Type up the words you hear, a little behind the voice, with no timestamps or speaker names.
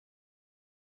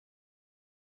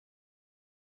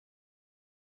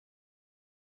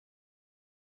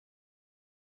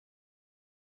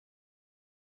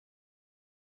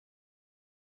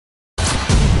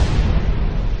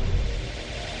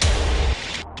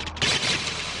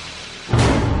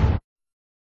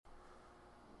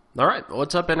All right,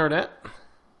 what's up, Internet?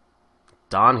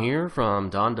 Don here from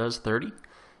Don Does 30,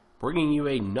 bringing you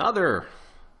another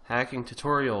hacking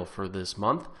tutorial for this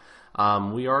month.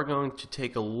 We are going to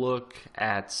take a look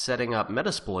at setting up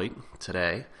Metasploit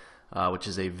today, which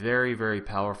is a very, very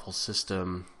powerful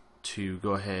system to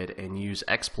go ahead and use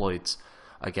exploits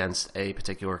against a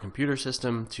particular computer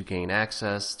system to gain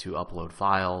access, to upload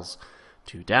files,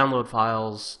 to download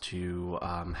files, to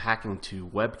hacking to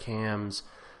webcams,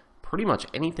 pretty much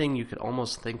anything you could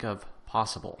almost think of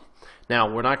possible. Now,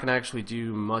 we're not going to actually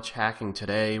do much hacking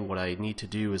today. What I need to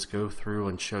do is go through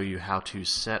and show you how to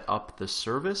set up the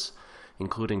service,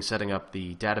 including setting up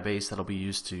the database that'll be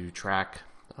used to track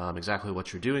exactly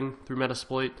what you're doing through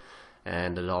Metasploit,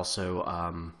 and it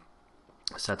also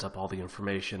sets up all the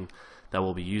information that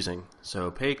we'll be using. So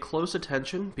pay close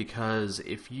attention, because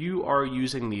if you are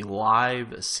using the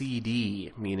live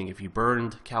CD, meaning if you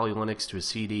burned Kali Linux to a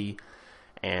CD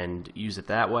and use it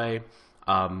that way,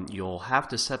 you'll have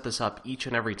to set this up each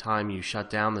and every time you shut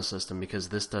down the system, because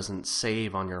this doesn't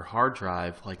save on your hard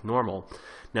drive like normal.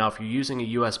 Now, if you're using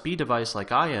a USB device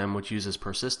like I am, which uses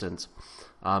persistence,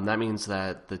 that means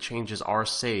that the changes are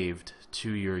saved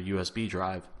to your USB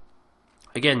drive.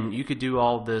 Again, you could do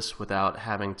all of this without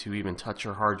having to even touch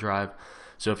your hard drive.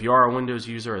 So if you are a Windows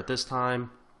user at this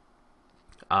time,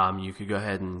 you could go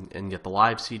ahead and get the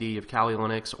live CD of Kali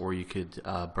Linux, or you could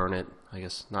burn it. I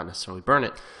guess not necessarily burn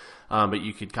it, but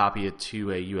you could copy it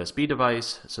to a USB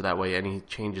device, so that way any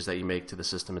changes that you make to the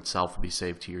system itself will be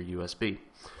saved to your USB.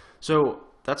 So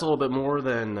that's a little bit more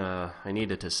than I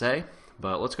needed to say,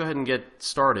 but let's go ahead and get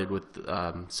started with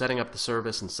setting up the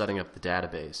service and setting up the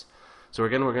database. So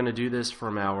again, we're going to do this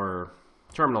from our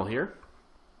terminal here.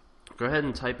 Go ahead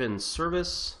and type in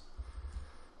service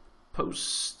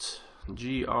post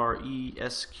GRESQL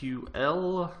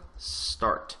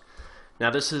start. Now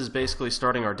this is basically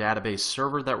starting our database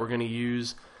server that we're going to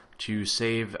use to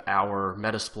save our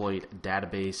Metasploit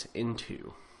database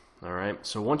into. Alright,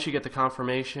 so once you get the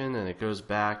confirmation and it goes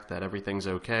back that everything's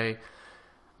okay,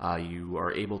 you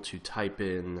are able to type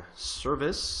in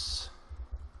service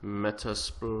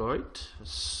Metasploit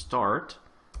start.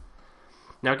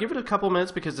 Now give it a couple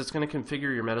minutes, because it's going to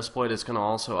configure your Metasploit. It's going to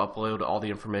also upload all the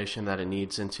information that it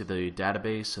needs into the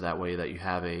database, so that way that you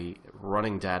have a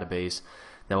running database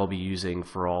that we'll be using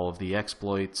for all of the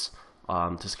exploits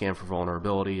to scan for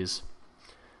vulnerabilities.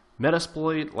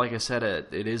 Metasploit, like I said,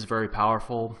 it is very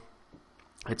powerful.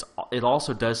 It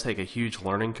also does take a huge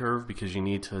learning curve, because you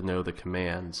need to know the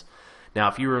commands. Now,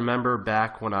 if you remember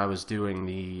back when I was doing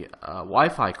the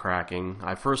Wi-Fi cracking,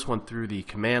 I first went through the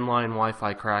command line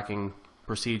Wi-Fi cracking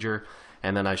procedure,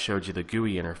 and then I showed you the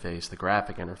GUI interface, the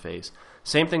graphic interface.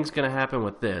 Same thing's going to happen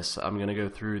with this. I'm going to go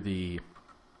through the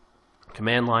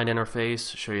command line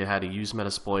interface, show you how to use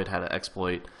Metasploit, how to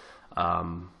exploit a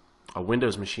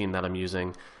Windows machine that I'm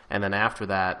using, and then after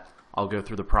that I'll go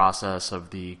through the process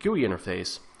of the GUI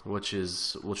interface, which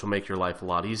will make your life a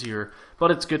lot easier,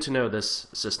 but it's good to know this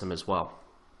system as well.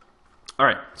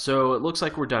 Alright, so it looks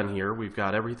like we're done here. We've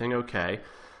got everything okay.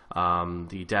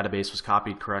 The database was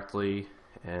copied correctly,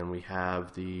 and we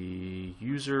have the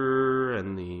user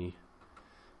and the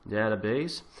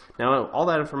database. Now, all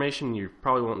that information you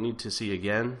probably won't need to see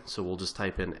again, so we'll just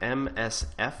type in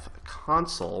msf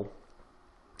console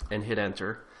and hit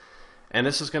enter. And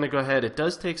this is going to go ahead. It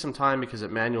does take some time, because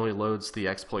it manually loads the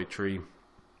exploit tree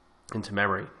into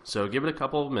memory. So give it a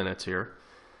couple of minutes here,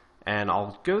 and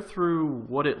I'll go through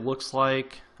what it looks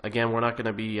like. Again, we're not going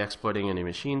to be exploiting any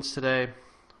machines today,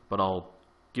 but I'll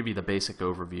give you the basic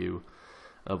overview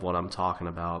of what I'm talking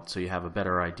about so you have a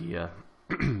better idea.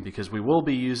 Because we will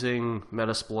be using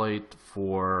Metasploit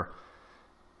for,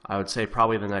 I would say,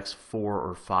 probably the next 4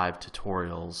 or 5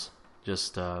 tutorials.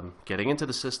 Just getting into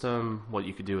the system, what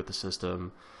you could do with the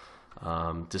system,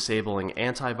 disabling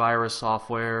antivirus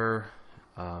software,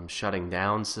 shutting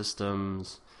down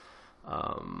systems.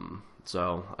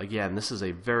 So again, this is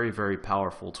a very, very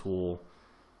powerful tool,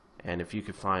 and if you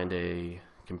could find a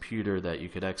computer that you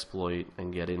could exploit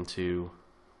and get into,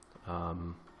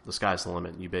 the sky's the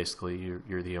limit.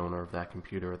 You're the owner of that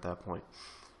computer at that point.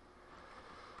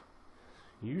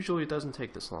 Usually it doesn't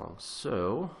take this long.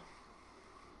 So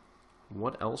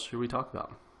what else should we talk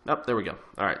about? Oh, there we go.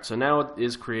 Alright, so now it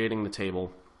is creating the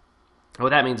table. What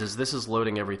that means is this is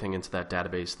loading everything into that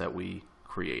database that we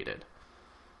created.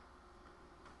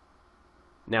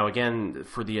 Now again,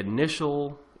 for the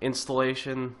initial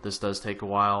installation, this does take a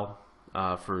while.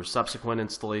 For subsequent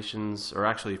installations, or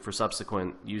actually for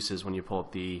subsequent uses, when you pull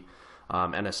up the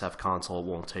NSF console, it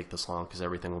won't take this long, because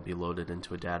everything will be loaded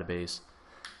into a database.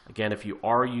 Again, if you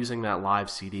are using that live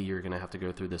CD, you're going to have to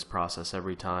go through this process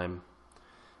every time.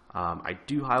 I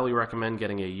do highly recommend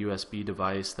getting a USB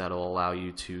device that will allow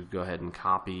you to go ahead and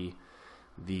copy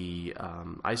the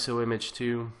ISO image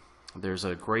to. There's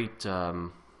a great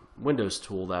Windows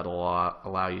tool that will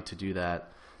allow you to do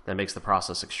that. That makes the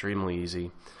process extremely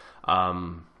easy.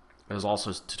 There's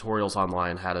also tutorials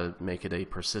online how to make it a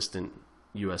persistent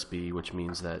USB, which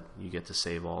means that you get to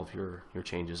save all of your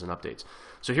changes and updates.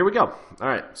 So here we go.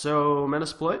 Alright, so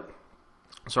Metasploit.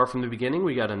 Start from the beginning.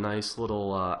 We got a nice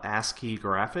little ASCII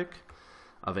graphic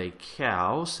of a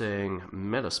cow saying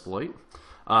Metasploit.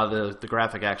 The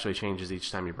graphic actually changes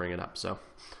each time you bring it up, so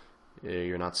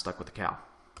you're not stuck with the cow.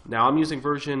 Now I'm using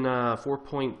version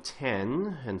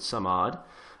 4.10 and some odd.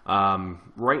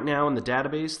 Right now in the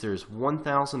database there's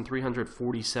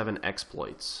 1,347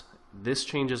 exploits. This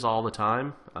changes all the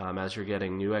time as you're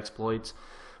getting new exploits.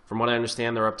 From what I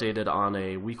understand, they're updated on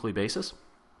a weekly basis.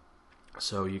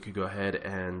 So you could go ahead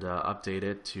and update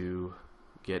it to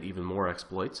get even more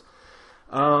exploits.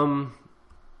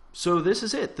 So this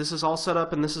is it. This is all set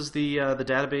up, and this is the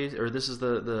database, or this is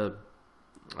the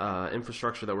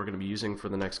infrastructure that we're going to be using for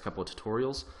the next couple of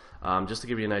tutorials. Just to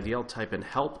give you an idea, I'll type in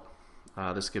help.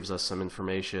 This gives us some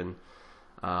information.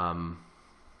 Well,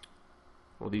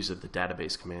 these are the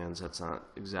database commands. That's not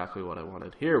exactly what I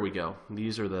wanted. Here we go.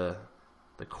 These are the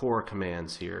core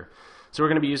commands here. So we're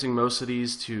going to be using most of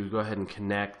these to go ahead and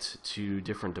connect to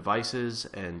different devices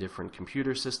and different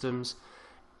computer systems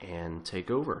and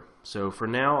take over. So for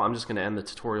now, I'm just going to end the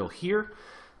tutorial here.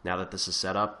 Now that this is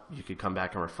set up, you could come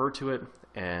back and refer to it.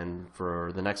 And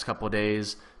for the next couple of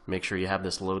days, make sure you have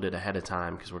this loaded ahead of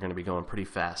time because we're going to be going pretty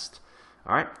fast.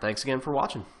 All right, thanks again for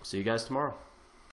watching. See you guys tomorrow.